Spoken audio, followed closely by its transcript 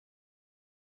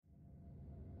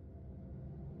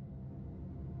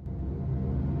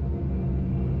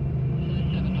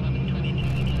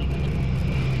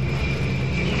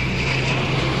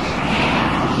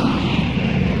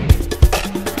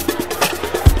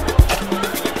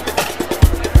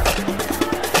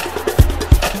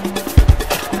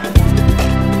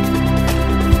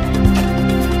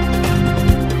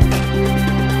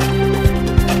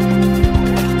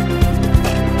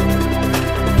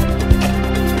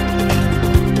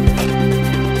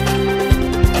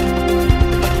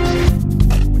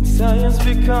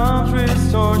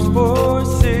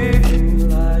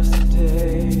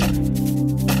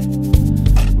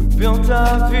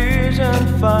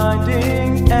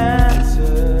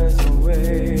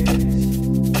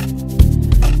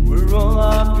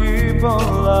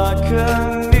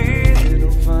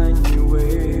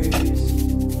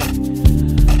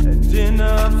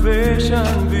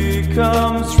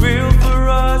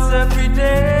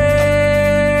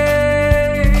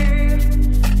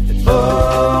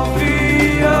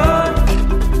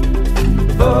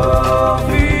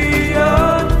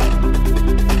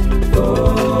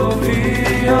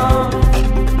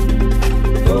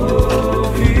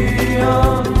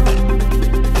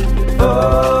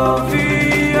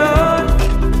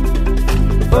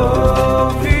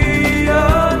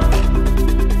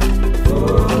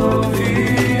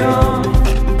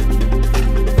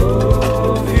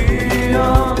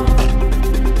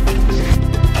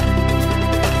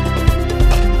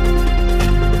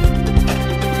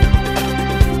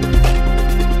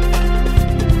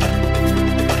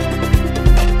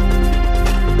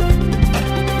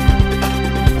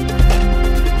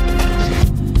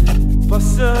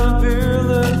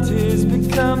Possibilities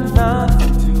become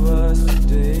nothing to us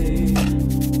today.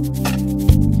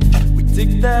 We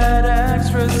take that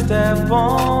extra step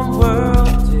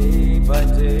onward day by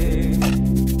day.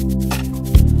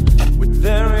 But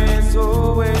there is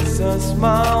always a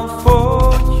smile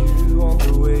for you on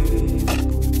the way.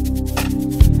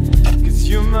 'Cause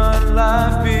human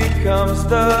life becomes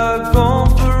the goal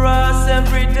for us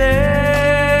every day.